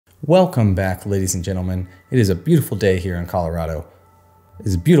Welcome back, ladies and gentlemen. It is a beautiful day here in Colorado. It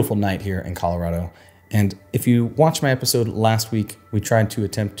is a beautiful night here in Colorado. And if you watched my episode last week, we tried to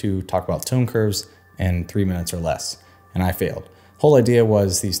attempt to talk about tone curves in 3 minutes or less, and I failed. Whole idea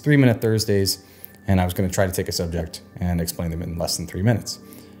was these 3-minute Thursdays, and I was going to try to take a subject and explain them in less than 3 minutes.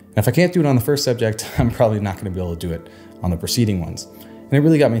 And if I can't do it on the first subject, I'm probably not going to be able to do it on the preceding ones. And it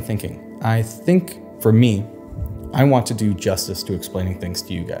really got me thinking. I think for me, I want to do justice to explaining things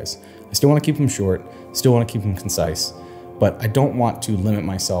to you guys. I still want to keep them short, still want to keep them concise, but I don't want to limit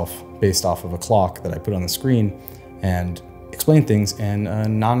myself based off of a clock that I put on the screen and explain things in a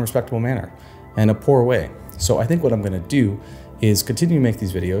non-respectable manner and a poor way. So I think what I'm going to do is continue to make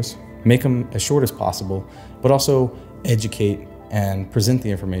these videos, make them as short as possible, but also educate and present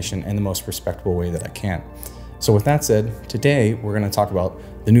the information in the most respectable way that I can. So with that said, today we're going to talk about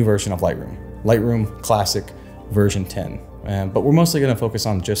the new version of Lightroom, Lightroom Classic version 10. But we're mostly going to focus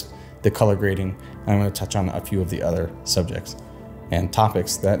on just the color grading, and I'm going to touch on a few of the other subjects and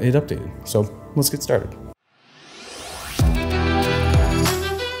topics that it updated. So let's get started.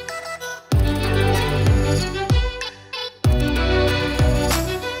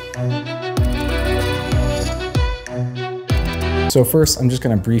 So first, I'm just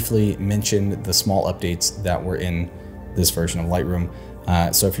going to briefly mention the small updates that were in this version of Lightroom.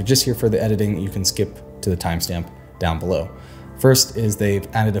 So if you're just here for the editing, you can skip to the timestamp down below. First is they've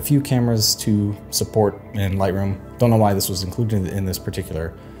added a few cameras to support in Lightroom. Don't know why this was included in this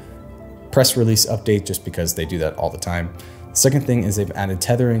particular press release update, just because they do that all the time. Second thing is they've added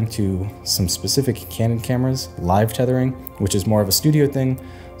tethering to some specific Canon cameras, live tethering, which is more of a studio thing.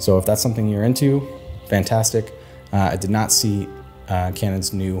 So if that's something you're into, fantastic. I did not see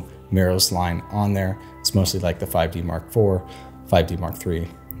Canon's new mirrorless line on there. It's mostly like the 5D Mark IV, 5D Mark III,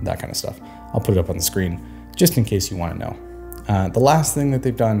 that kind of stuff. I'll put it up on the screen just in case you want to know. The last thing that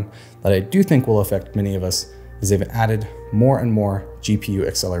they've done that I do think will affect many of us is they've added more and more GPU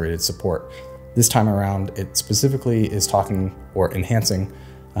accelerated support. This time around, it specifically is talking or enhancing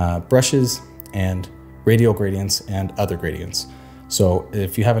brushes and radial gradients and other gradients. So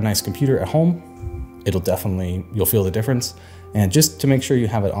if you have a nice computer at home, you'll feel the difference. And just to make sure you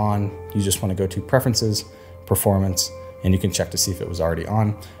have it on, you just want to go to Preferences, Performance, and you can check to see if it was already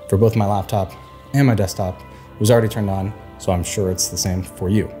on. For both my laptop and my desktop, it was already turned on, so I'm sure it's the same for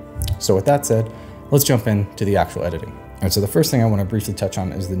you. So with that said, let's jump into the actual editing. All right, so the first thing I want to briefly touch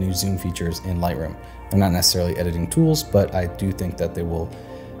on is the new zoom features in Lightroom. They're not necessarily editing tools, but I do think that they will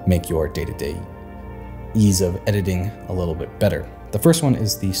make your day-to-day ease of editing a little bit better. The first one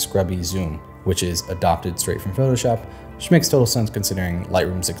is the scrubby zoom, which is adopted straight from Photoshop, which makes total sense considering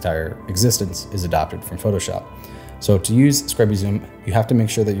Lightroom's entire existence is adopted from Photoshop. So to use scrubby zoom, you have to make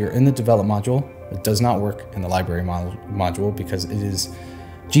sure that you're in the develop module. It does not work in the library module because it is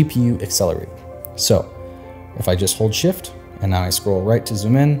GPU accelerated. So if I just hold shift and now I scroll right to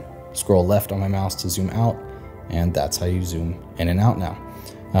zoom in, scroll left on my mouse to zoom out, and that's how you zoom in and out now.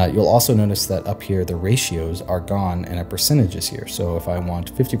 You'll also notice that up here, the ratios are gone and a percentage is here. So if I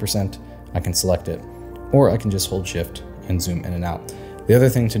want 50%, I can select it, or I can just hold shift and zoom in and out. The other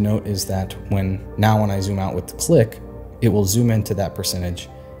thing to note is that when I zoom out with the click, it will zoom into that percentage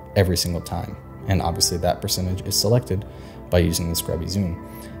every single time. And obviously that percentage is selected by using the scrubby zoom.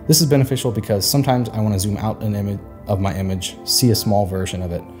 This is beneficial because sometimes I want to zoom out an image of my image, see a small version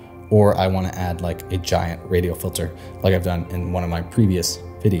of it, or I want to add like a giant radial filter like I've done in one of my previous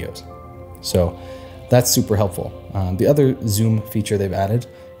videos. So that's super helpful. The other zoom feature they've added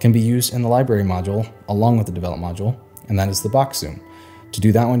can be used in the library module along with the develop module, and that is the box zoom. To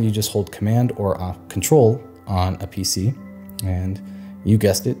do that one, you just hold Command or Control on a PC, and you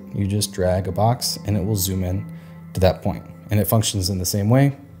guessed it, you just drag a box and it will zoom in to that point. And it functions in the same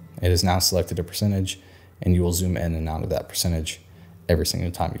way. It has now selected a percentage, and you will zoom in and out of that percentage every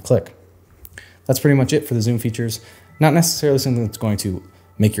single time you click. That's pretty much it for the zoom features. Not necessarily something that's going to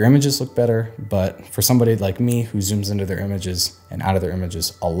make your images look better, but for somebody like me who zooms into their images and out of their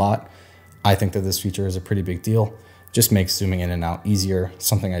images a lot, I think that this feature is a pretty big deal. Just makes zooming in and out easier,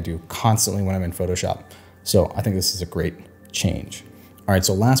 something I do constantly when I'm in Photoshop. So I think this is a great change. All right,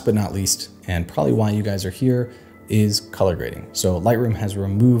 so last but not least, and probably why you guys are here, is color grading. So Lightroom has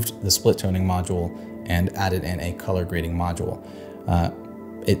removed the split toning module and added in a color grading module.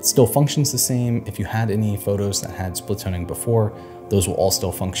 It still functions the same. If you had any photos that had split toning before, those will all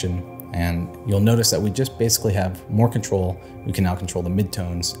still function. And you'll notice that we just basically have more control. We can now control the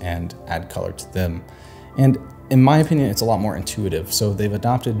midtones and add color to them. And in my opinion, it's a lot more intuitive. So they've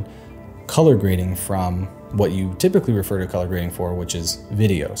adopted color grading from what you typically refer to color grading for, which is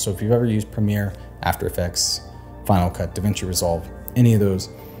video. So if you've ever used Premiere, After Effects, Final Cut, DaVinci Resolve, any of those,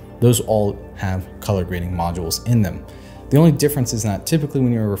 those all have color grading modules in them. The only difference is that typically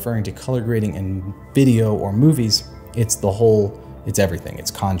when you're referring to color grading in video or movies, it's everything.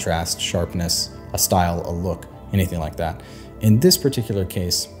 It's contrast, sharpness, a style, a look, anything like that. In this particular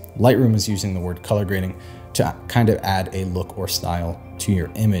case, Lightroom is using the word color grading to kind of add a look or style to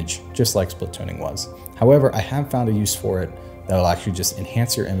your image, just like split toning was. However, I have found a use for it that will actually just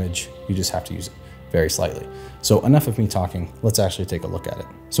enhance your image. You just have to use it very slightly. So enough of me talking, let's actually take a look at it.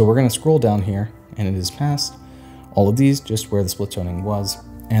 So we're gonna scroll down here, and it is past all of these, just where the split toning was.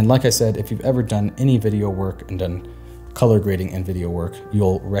 And like I said, if you've ever done any video work and done color grading in video work,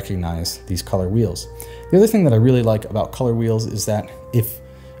 you'll recognize these color wheels. The other thing that I really like about color wheels is that if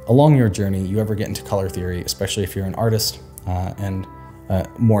along your journey you ever get into color theory, especially if you're an artist and a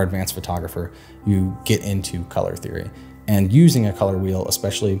more advanced photographer, you get into color theory. And using a color wheel,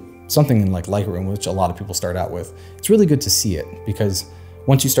 especially something in like Lightroom, which a lot of people start out with, it's really good to see it, because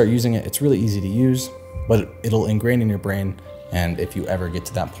once you start using it, it's really easy to use, but it'll ingrain in your brain. And if you ever get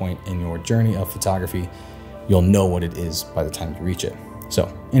to that point in your journey of photography, you'll know what it is by the time you reach it.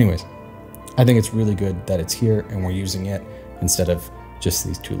 So anyways, I think it's really good that it's here and we're using it instead of just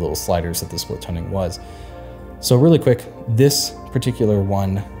these two little sliders that the split toning was. So really quick, this particular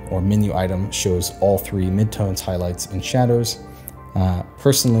one or menu item shows all three midtones, highlights, and shadows.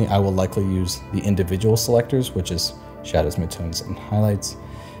 Personally, I will likely use the individual selectors, which is shadows, midtones, and highlights.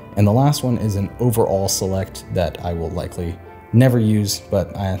 And the last one is an overall select that I will likely never use,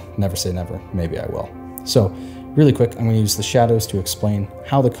 but I never say never, maybe I will. So really quick, I'm going to use the shadows to explain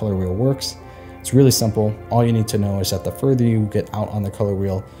how the color wheel works. It's really simple. All you need to know is that the further you get out on the color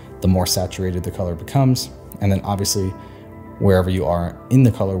wheel, the more saturated the color becomes. And then obviously wherever you are in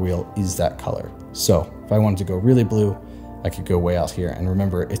the color wheel is that color. So if I wanted to go really blue, I could go way out here, and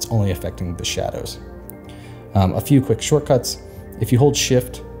remember, it's only affecting the shadows. A few quick shortcuts. If you hold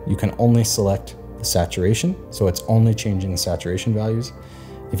Shift, you can only select the saturation, so it's only changing the saturation values.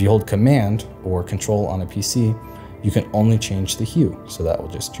 If you hold Command or Control on a PC, you can only change the hue, so that will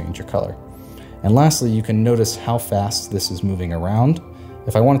just change your color. And lastly, you can notice how fast this is moving around.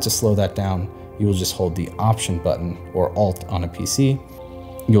 If I wanted to slow that down, you will just hold the Option button or Alt on a PC.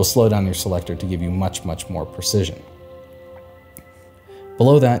 You'll slow down your selector to give you much, much more precision.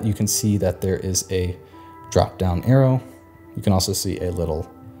 Below that, you can see that there is a drop-down arrow. You can also see a little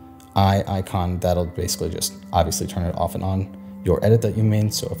eye icon that'll basically just obviously turn it off and on your edit that you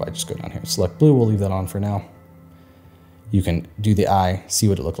made. So if I just go down here and select blue, we'll leave that on for now. You can do the eye, see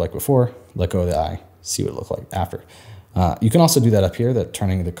what it looked like before, let go of the eye, see what it looked like after. You can also do that up here, that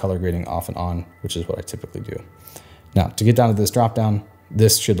turning the color grading off and on, which is what I typically do. Now to get down to this drop down,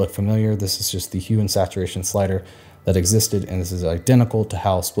 this should look familiar. This is just the hue and saturation slider that existed, and this is identical to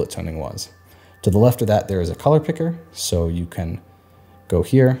how split toning was. To the left of that, there is a color picker, so you can go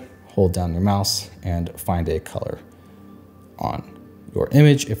here, hold down your mouse, and find a color on your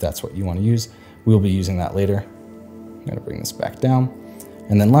image if that's what you want to use. We'll be using that later. I'm going to bring this back down.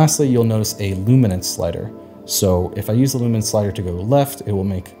 And then lastly, you'll notice a luminance slider. So if I use the luminance slider to go left, it will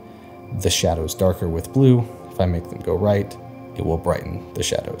make the shadows darker with blue. If I make them go right, it will brighten the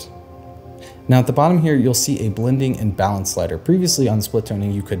shadows. Now at the bottom here, you'll see a blending and balance slider. Previously on split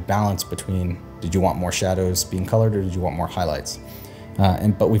toning, you could balance between, did you want more shadows being colored or did you want more highlights?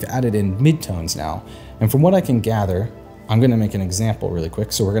 But we've added in midtones now. And from what I can gather, I'm going to make an example really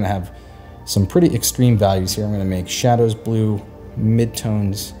quick. So we're going to have some pretty extreme values here. I'm going to make shadows blue,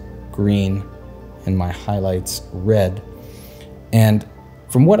 midtones green, and my highlights red. And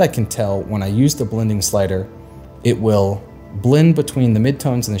from what I can tell, when I use the blending slider, it will blend between the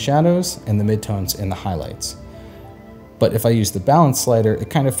midtones and the shadows and the midtones and the highlights. But if I use the balance slider, it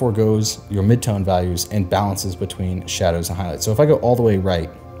kind of forgoes your midtone values and balances between shadows and highlights. So if I go all the way right,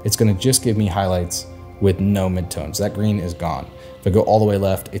 it's going to just give me highlights with no midtones. That green is gone. If I go all the way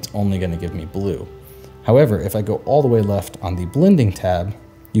left, it's only going to give me blue. However, if I go all the way left on the blending tab,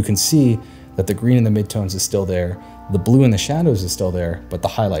 you can see that the green in the midtones is still there, the blue in the shadows is still there, but the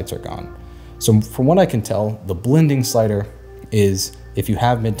highlights are gone. So from what I can tell, the blending slider is, if you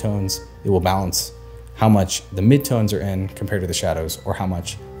have midtones, it will balance how much the midtones are in compared to the shadows, or how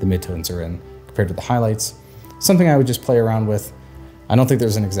much the midtones are in compared to the highlights. Something I would just play around with. I don't think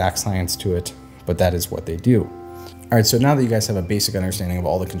there's an exact science to it, but that is what they do. All right, so now that you guys have a basic understanding of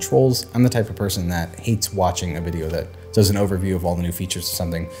all the controls, I'm the type of person that hates watching a video that does an overview of all the new features or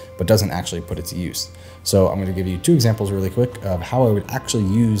something, but doesn't actually put it to use. So I'm gonna give you two examples really quick of how I would actually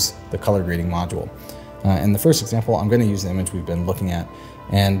use the color grading module. In the first example, I'm gonna use the image we've been looking at.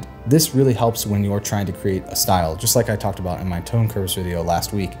 And this really helps when you're trying to create a style, just like I talked about in my tone curves video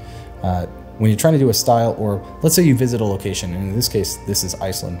last week. when you're trying to do a style, or let's say you visit a location, and in this case, this is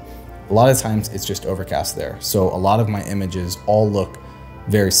Iceland, a lot of times it's just overcast there. So a lot of my images all look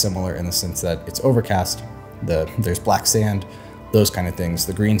very similar in the sense that it's overcast, there's black sand, those kind of things.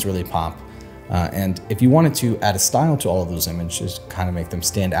 The greens really pop. And if you wanted to add a style to all of those images, kind of make them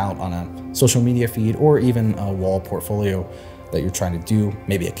stand out on a social media feed or even a wall portfolio that you're trying to do,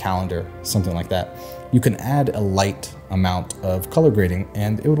 maybe a calendar, something like that, you can add a light amount of color grading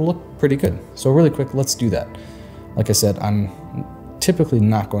and it would look pretty good. So really quick, let's do that. Like I said, I'm typically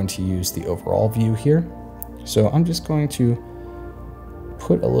not going to use the overall view here. So I'm just going to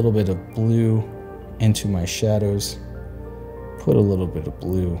put a little bit of blue into my shadows, put a little bit of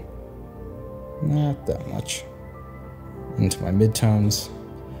blue, not that much, into my midtones.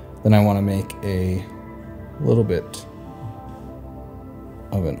 Then I want to make a little bit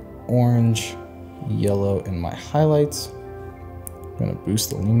of an orange, yellow in my highlights. I'm going to boost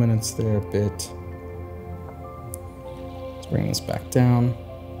the luminance there a bit. Let's bring this back down.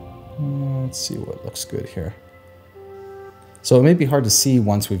 Let's see what looks good here. So it may be hard to see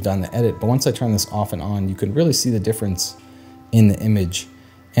once we've done the edit, but once I turn this off and on, you can really see the difference in the image.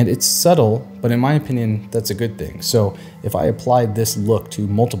 And it's subtle, but in my opinion, that's a good thing. So if I applied this look to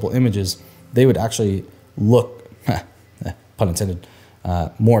multiple images, they would actually look, pun intended,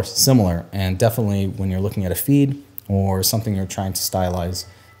 more similar. And definitely when you're looking at a feed or something you're trying to stylize,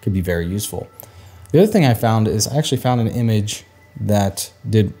 could be very useful. The other thing I found is I actually found an image that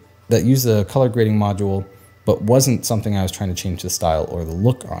used the color grading module, but wasn't something I was trying to change the style or the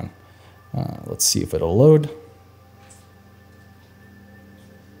look on. Let's see if it'll load.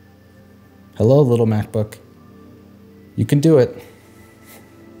 Hello, little MacBook. You can do it.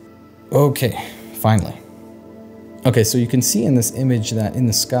 Okay, finally. Okay, so you can see in this image that in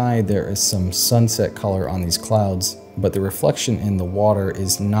the sky there is some sunset color on these clouds, but the reflection in the water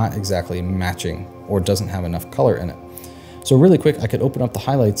is not exactly matching or doesn't have enough color in it. So really quick, I could open up the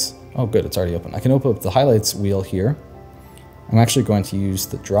highlights. Oh good, it's already open. I can open up the highlights wheel here. I'm actually going to use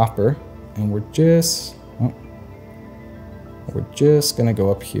the dropper, and we're just gonna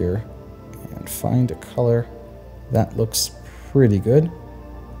go up here and find a color that looks pretty good.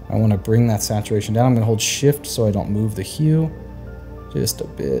 I want to bring that saturation down. I'm going to hold shift so I don't move the hue just a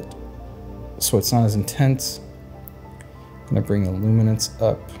bit so it's not as intense. I'm going to bring the luminance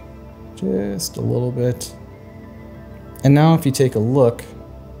up just a little bit. And now if you take a look,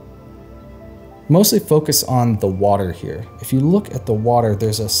 mostly focus on the water here. If you look at the water,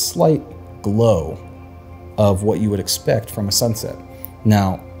 there's a slight glow of what you would expect from a sunset.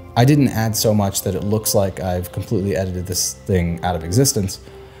 Now, I didn't add so much that it looks like I've completely edited this thing out of existence,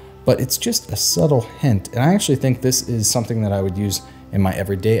 but it's just a subtle hint. And I actually think this is something that I would use in my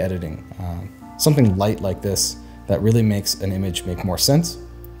everyday editing. Something light like this that really makes an image make more sense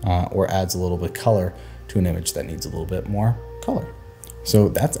or adds a little bit of color to an image that needs a little bit more color. So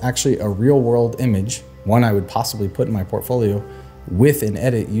that's actually a real world image, one I would possibly put in my portfolio with an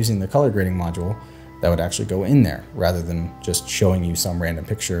edit using the color grading module that would actually go in there rather than just showing you some random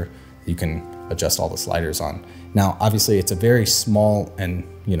picture you can adjust all the sliders on. Now, obviously it's a very small and,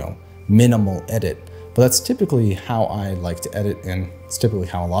 minimal edit, but that's typically how I like to edit, and it's typically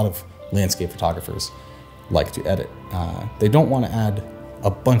how a lot of landscape photographers like to edit. They don't want to add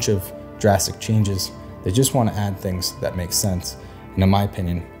a bunch of drastic changes. They just want to add things that make sense. And in my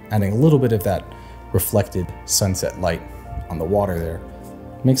opinion, adding a little bit of that reflected sunset light on the water there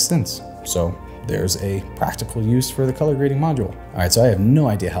makes sense. So there's a practical use for the color grading module. All right, so I have no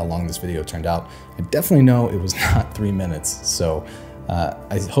idea how long this video turned out. I definitely know it was not 3 minutes. So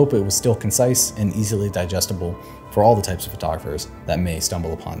I hope it was still concise and easily digestible for all the types of photographers that may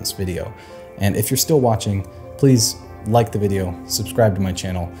stumble upon this video. And if you're still watching, please like the video, subscribe to my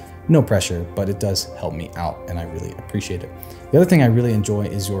channel. No pressure, but it does help me out and I really appreciate it. The other thing I really enjoy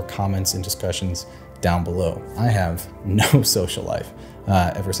is your comments and discussions down below. I have no social life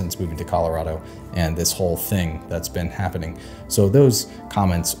ever since moving to Colorado and this whole thing that's been happening. So those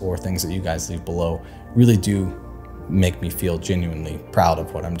comments or things that you guys leave below really do make me feel genuinely proud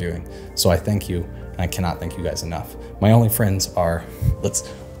of what I'm doing. So I thank you, and I cannot thank you guys enough. My only friends are,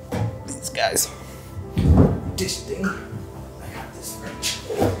 these guys. Dish thing. I got this friend.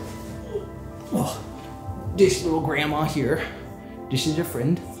 Oh, dish little grandma here. Dish is your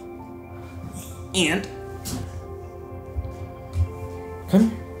friend. And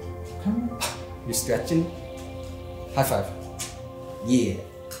come. You're stretching. High five. Yeah.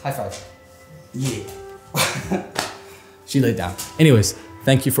 High five. Yeah. She laid down. Anyways,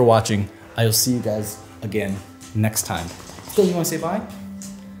 thank you for watching. I will see you guys again next time. Phil, you want to say bye?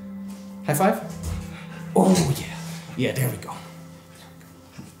 High five? Oh yeah. Yeah, there we go.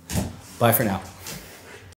 Bye for now.